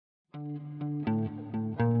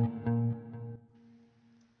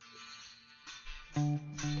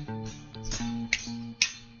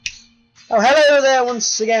Oh, hello there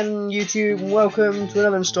once again, YouTube, and welcome to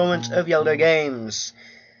another installment of Yeldo Games.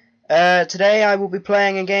 Today I will be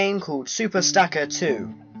playing a game called Super Stacker 2,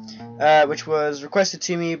 which was requested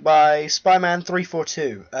to me by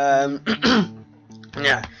Spyman342.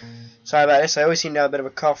 Yeah, sorry about this, I always seem to have a bit of a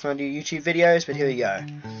cough when I do YouTube videos, but here we go.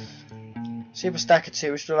 Super Stacker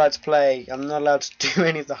 2, which we're allowed to play. I'm not allowed to do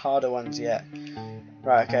any of the harder ones yet.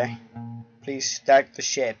 Right, okay. Please stack the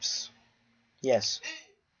ships. Yes.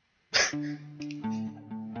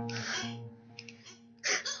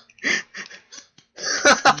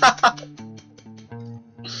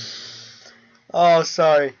 Oh,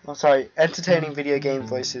 sorry. I'm sorry. Entertaining video game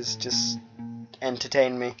voices just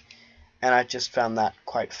entertain me, and I just found that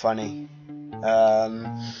quite funny.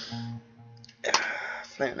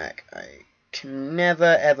 Neck. I can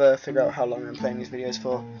never ever figure out how long I'm playing these videos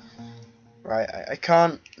for. Right, I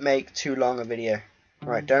can't make too long a video.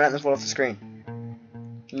 Right, don't let them fall off the screen.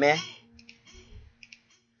 Meh.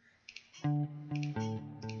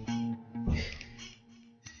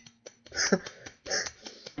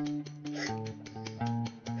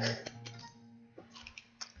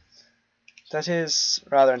 That is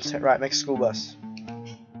rather intense. Right, make a school bus.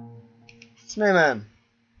 Snowman.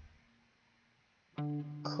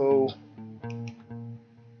 Cool.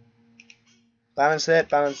 Balance it,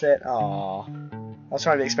 balance it. Aww. I was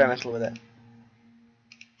trying to be experimental with it.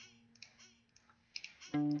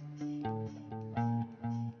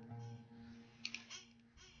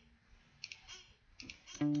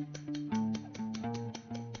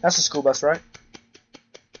 That's a school bus, right?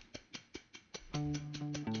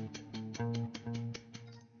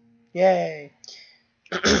 Yay!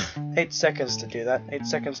 8 seconds to do that. 8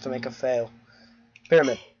 seconds to make a fail.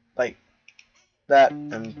 Pyramid. Like that,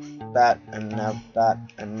 and that, and now that,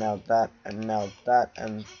 and now that, and now that,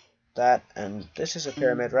 and that, and this is a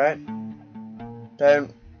pyramid, right?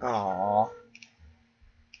 Don't. Aww.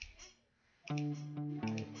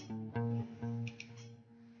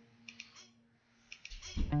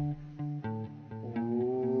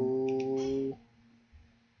 Ooh.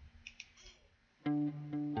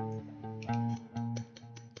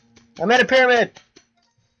 I made a pyramid!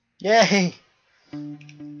 Yay!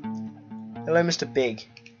 Hello, Mr. Big.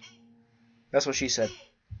 That's what she said.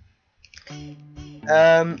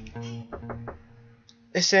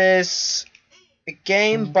 This is a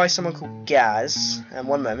game by someone called Gaz. And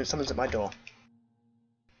one moment, someone's at my door.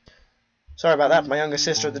 Sorry about that, my younger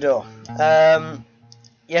sister at the door.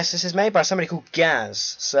 Yes, this is made by somebody called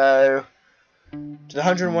Gaz. So, to the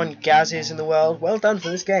 101 Gazes in the world, well done for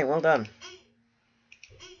this game, well done.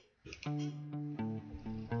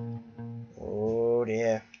 Oh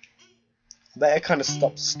dear. I better kind of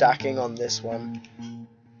stop stacking on this one.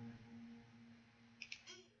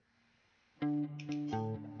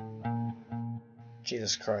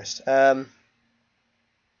 Jesus Christ. No.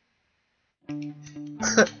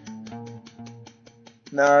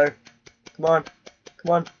 Come on. Come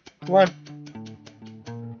on. Come on.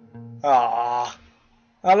 Ah.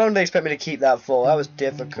 How long do they expect me to keep that for? That was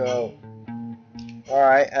difficult.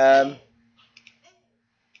 Alright,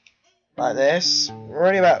 like this. We're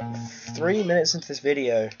already about 3 minutes into this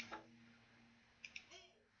video.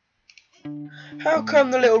 How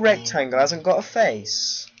come the little rectangle hasn't got a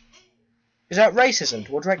face? Is that racism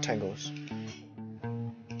towards rectangles?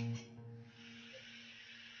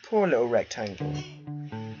 Poor little rectangle.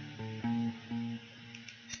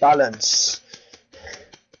 Balance.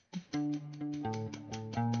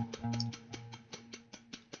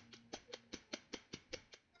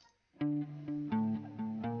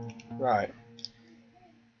 Right.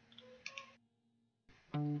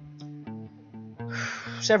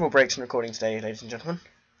 Several breaks in recording today, ladies and gentlemen.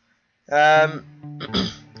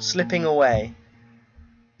 Slipping away.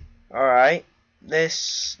 Alright.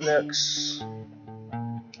 This looks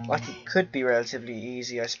like it could be relatively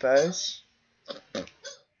easy, I suppose.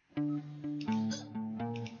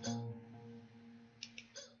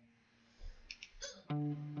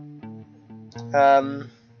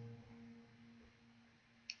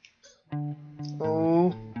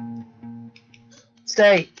 Ooh.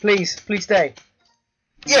 Stay, please, please stay.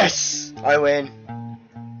 Yes! I win.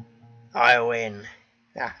 I win.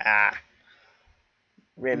 Haha.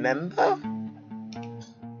 Remember?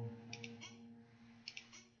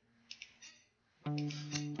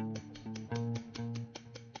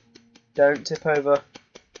 Don't tip over.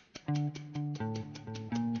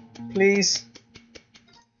 Please.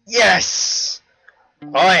 Yes!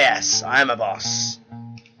 Oh yes, I'm a boss.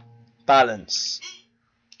 Balance.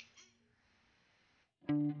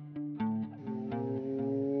 Ooh,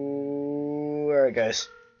 there it goes.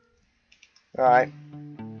 Alright.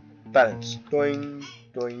 balance. Doing,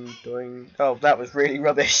 doing, doing. Oh, that was really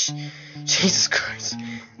rubbish. Jesus Christ.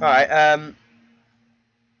 Alright,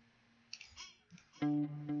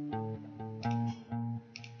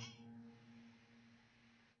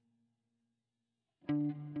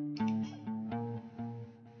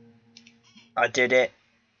 I did it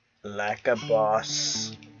like a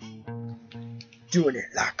boss. Doing it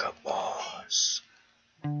like a boss.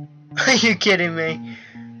 Are you kidding me?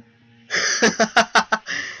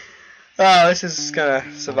 Oh, this is gonna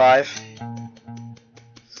survive.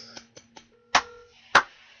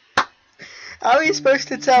 How are you supposed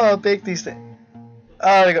to tell how big these things?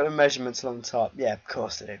 Oh, they got the measurements along the top. Yeah, of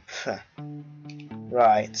course they do.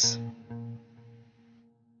 Right.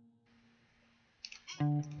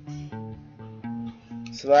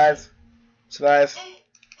 Survive. Survive.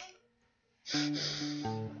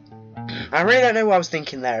 I really don't know what I was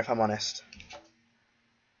thinking there, if I'm honest.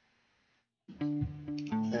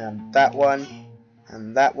 And that one,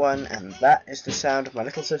 and that one, and that is the sound of my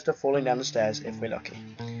little sister falling down the stairs, if we're lucky.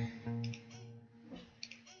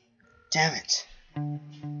 Damn it.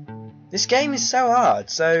 This game is so hard,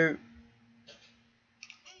 so...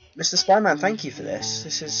 Mr. Spider-Man, thank you for this.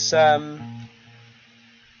 This is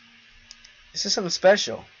something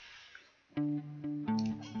special.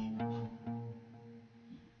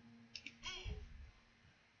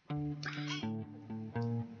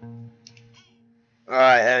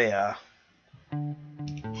 Alright, there we are.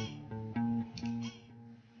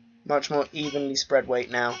 Much more evenly spread weight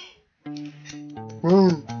now.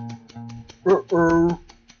 Uh-oh.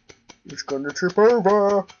 It's gonna trip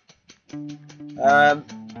over. I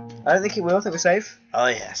don't think it will. I think we're safe. Oh,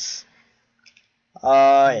 yes.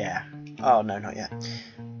 Oh, yeah. Oh, no, not yet.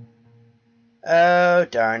 Oh,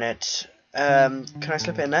 darn it. Can I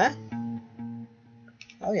slip it in there?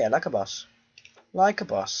 Oh, yeah, like a boss. Like a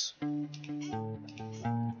boss.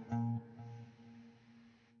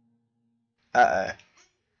 Uh-oh.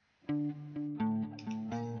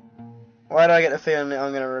 Why do I get the feeling that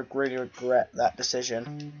I'm going to really regret that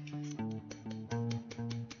decision?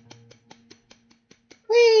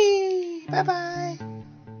 Whee! Bye-bye!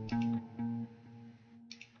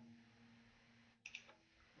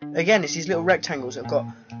 Again, it's these little rectangles that have got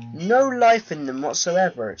no life in them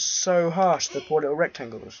whatsoever. It's so harsh, the poor little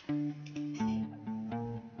rectangles.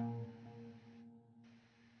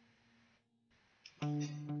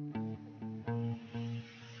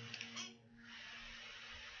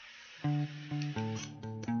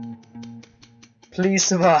 Please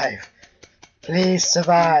survive. Please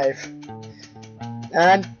survive.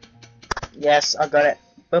 And yes, I got it.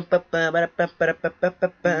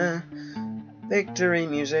 Victory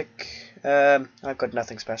music. I've got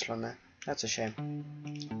nothing special on there. That's a shame.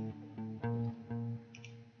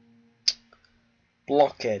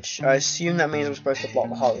 Blockage. I assume that means I'm supposed to block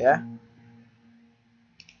the hole, yeah?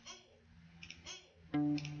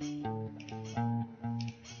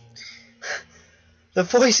 The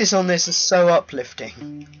voices on this are so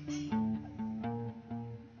uplifting.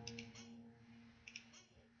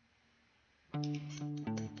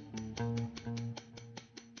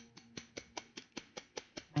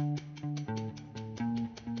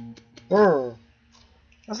 Oh,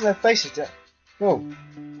 that's their faces. Oh.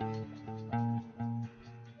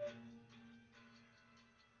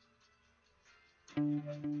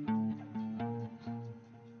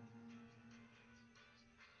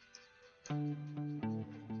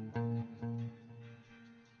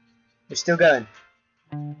 It's still going.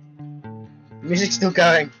 The music's still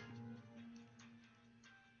going.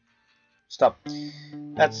 Stop.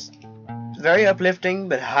 That's very uplifting,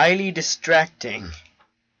 but highly distracting.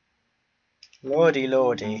 Lordy,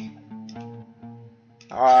 lordy.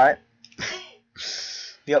 Alright.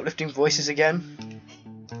 The uplifting voices again.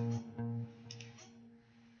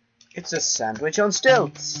 It's a sandwich on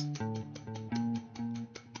stilts.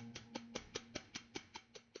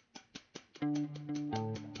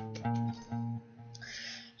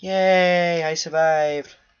 Yay, I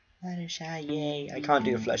survived. Yay. I can't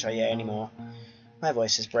do a Fluttershy yay anymore. My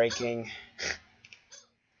voice is breaking.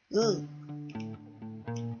 Ugh.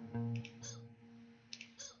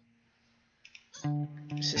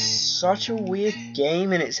 This is such a weird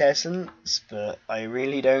game in its essence, but I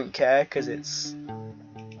really don't care because it's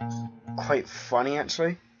quite funny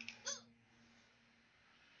actually.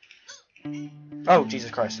 Oh, Jesus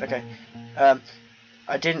Christ, okay.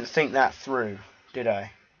 I didn't think that through, did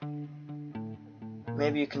I?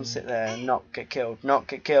 Maybe you can sit there and not get killed, not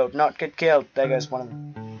get killed, not get killed. There goes one of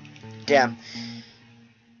them. Damn.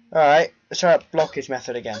 Alright, let's try that blockage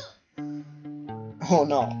method again. Or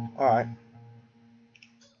not. Alright.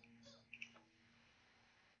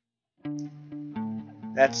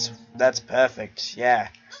 That's perfect. Yeah,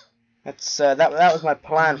 that's that was my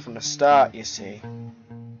plan from the start. You see.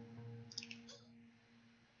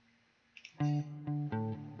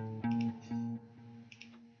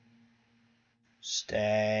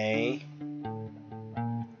 Stay.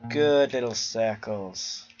 Good little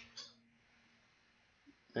circles.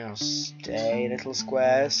 Now stay, little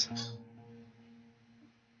squares.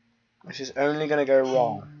 This is only going to go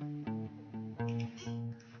wrong.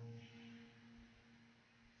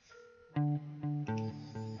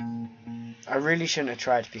 I really shouldn't have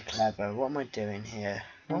tried to be clever. What am I doing here?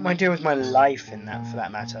 What am I doing with my life in that, for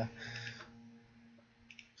that matter?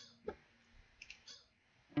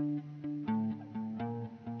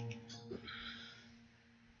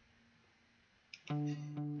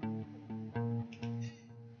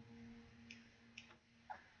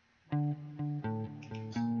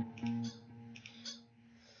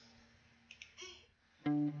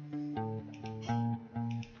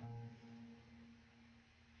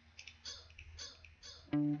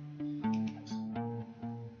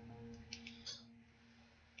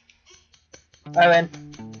 Owen,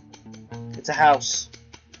 it's a house.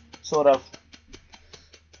 Sort of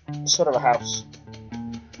a house.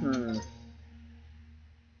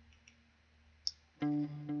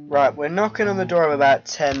 Right, we're knocking on the door of about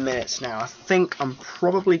 10 minutes now. I think I'm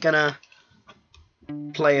probably gonna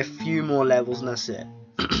play a few more levels and that's it.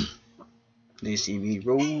 They see me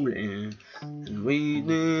rolling and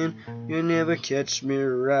waiting. You never catch me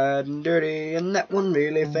riding dirty, and that one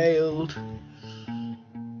really failed.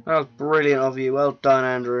 That was brilliant of you. Well done,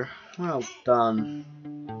 Andrew. Well done.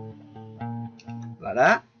 Like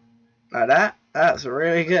that. Like that. That's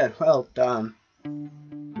really good. Well done.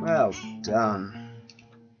 Well done.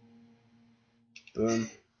 Boom.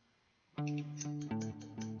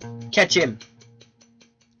 Catch him.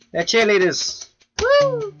 They're cheerleaders.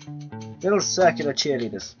 Woo! Little circular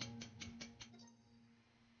cheerleaders.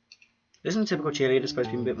 Isn't typical cheerleader supposed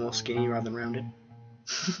to be a bit more skinny rather than rounded?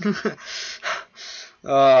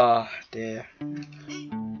 Oh dear.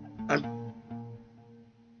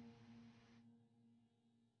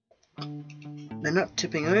 They're not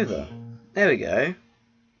tipping over. There we go.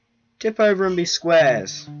 Tip over and be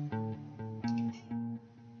squares.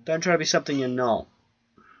 Don't try to be something you're not.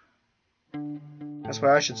 That's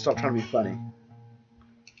why I should stop trying to be funny.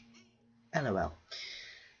 LOL.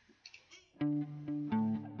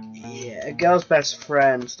 Yeah, a girl's best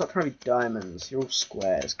friend. Stop trying to be diamonds. You're all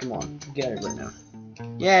squares. Come on, get over it now.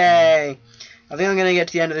 Yay! I think I'm going to get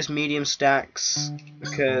to the end of this medium stacks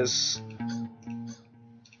because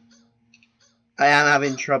I am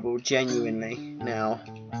having trouble genuinely now.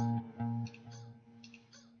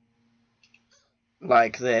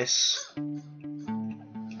 Like this.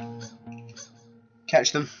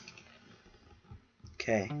 Catch them.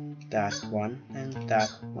 Okay, that one, and that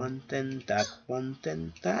one, then that one,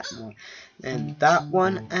 then that one, then that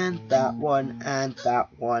one, and that one, and that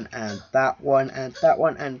one, and that one, and that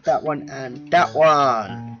one, and that one, and that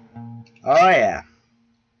one. Oh yeah.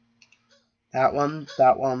 That one,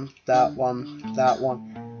 that one, that one, that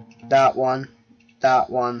one, that one, that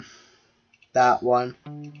one, that one,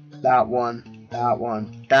 that one, that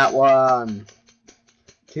one, that one.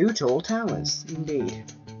 Two tall towers, indeed.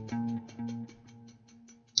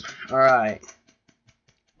 Alright.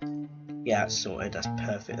 Yeah, that's sorted. That's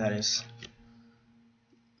perfect, that is.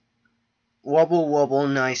 Wobble, wobble,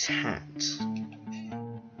 nice hat.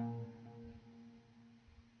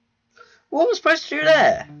 What am I supposed to do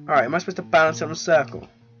there? Alright, am I supposed to balance it on a circle?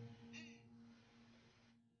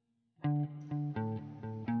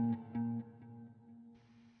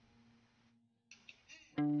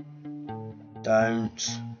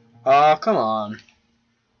 Don't. Oh, come on.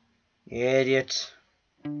 You idiot.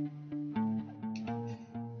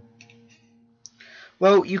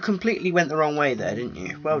 Well, you completely went the wrong way there, didn't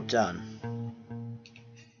you? Well done.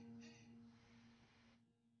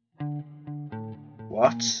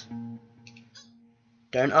 What?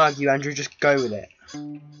 Don't argue, Andrew, just go with it.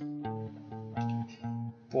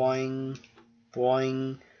 Boing,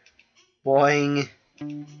 boing, boing,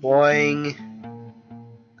 boing.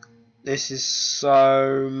 This is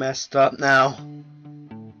so messed up now.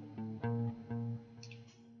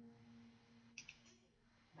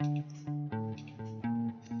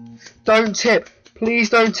 Don't tip! Please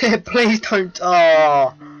don't tip! Please don't!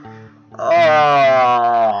 Oh! Oh!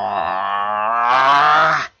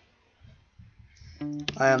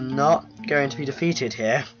 I am not going to be defeated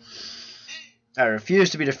here. I refuse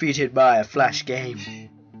to be defeated by a flash game.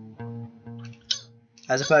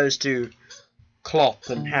 As opposed to Clop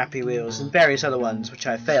and Happy Wheels and various other ones which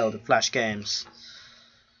I failed at flash games.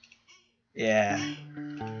 Yeah.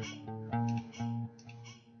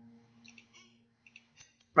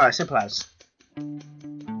 Right, simple as.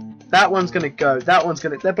 That one's gonna go. That one's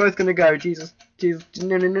gonna. They're both gonna go. Jesus. Jesus.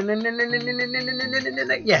 No, no, no, no, no, no, no, no, no, no, no, no, no,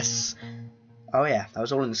 no. Yes. Oh yeah, that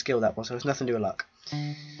was all in the skill. That was. There was nothing to do with luck.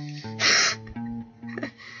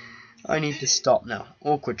 I need to stop now.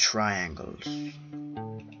 Awkward triangles.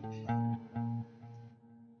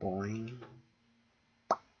 Boing.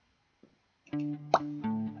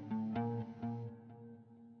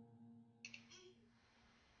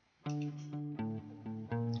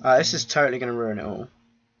 This is totally going to ruin it all.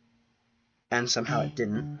 And somehow it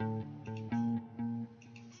didn't.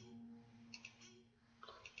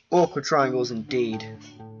 Awkward triangles indeed.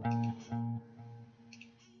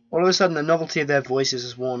 All of a sudden the novelty of their voices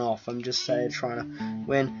has worn off. I'm just trying to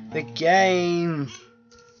win the game.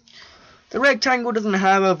 The rectangle doesn't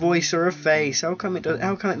have a voice or a face. How come it does?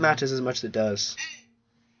 How come it matters as much as it does?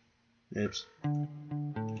 Oops.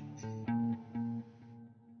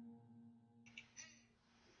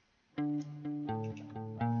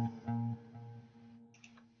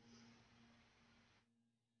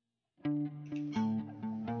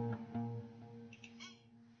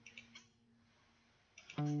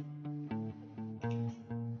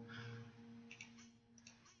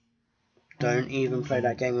 Don't even play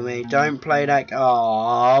that game with me. Don't play that.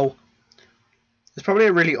 Oh. There's probably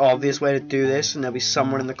a really obvious way to do this, and there'll be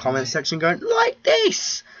someone in the comment section going, like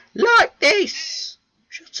this! Like this!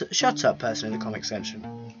 Shut up, person in the comic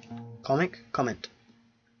section. Comment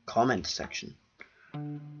section.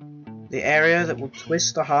 The area that will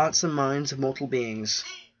twist the hearts and minds of mortal beings.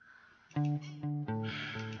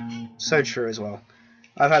 So true as well.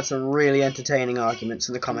 I've had some really entertaining arguments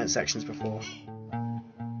in the comment sections before.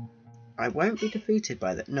 I won't be defeated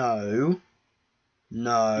by that. No.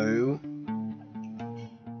 No.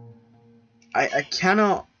 I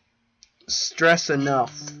cannot stress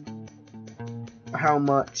enough how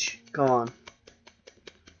much. Go on.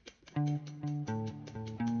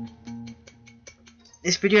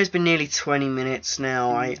 This video has been nearly 20 minutes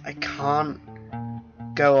now. I can't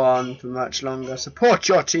go on for much longer. Support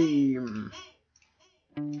your team!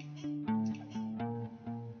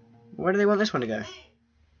 Where do they want this one to go?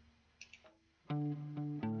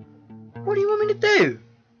 What do you want me to do?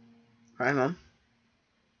 Right, hang on.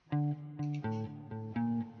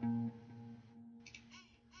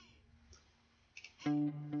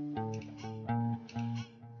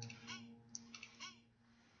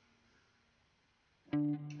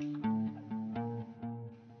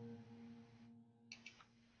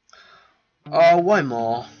 Oh, why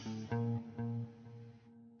more?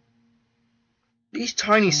 These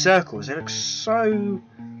tiny circles, they look so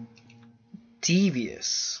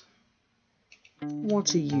devious.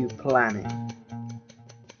 What are you planning?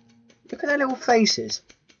 Look at their little faces.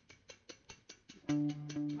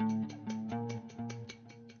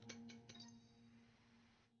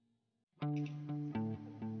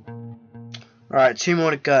 Right, 2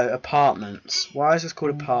 more to go. Apartments. Why is this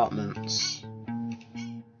called apartments?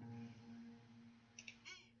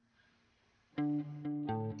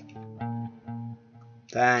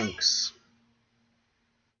 Thanks.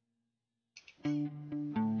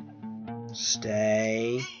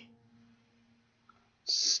 Stay.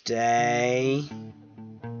 Stay.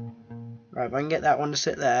 Right, if I can get that one to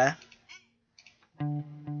sit there.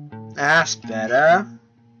 That's better.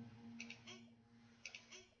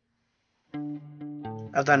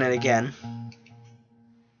 I've done it again.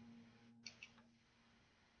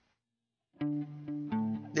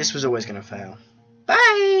 This was always going to fail.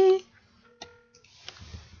 Bye!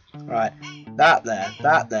 Right, that there,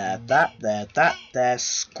 that there, that there, that there,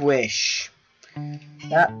 squish.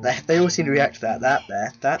 That there, they all seem to react to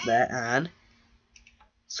that there, and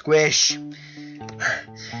squish.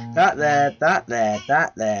 That there, that there,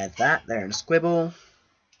 that there, that there, and squibble.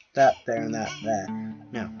 That there and that there.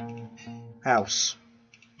 Now, house.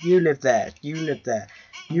 You live there, you live there.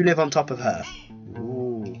 You live on top of her.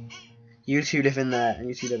 Ooh. You two live in there, and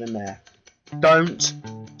you two live in there. Don't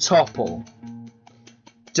topple.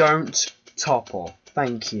 Don't topple.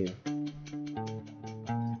 Thank you.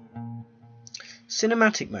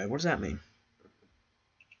 Cinematic mode, what does that mean?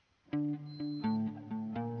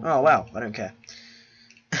 Oh, well, I don't care.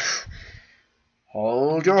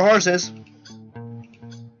 Hold your horses.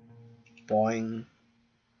 Boing.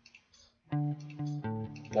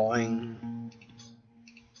 Boing.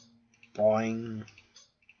 Boing.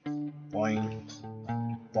 Boing.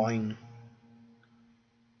 Boing.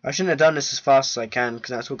 I shouldn't have done this as fast as I can, because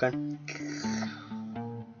that's all going.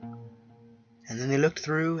 And then they looked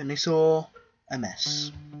through and they saw a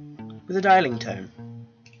mess with a dialing tone.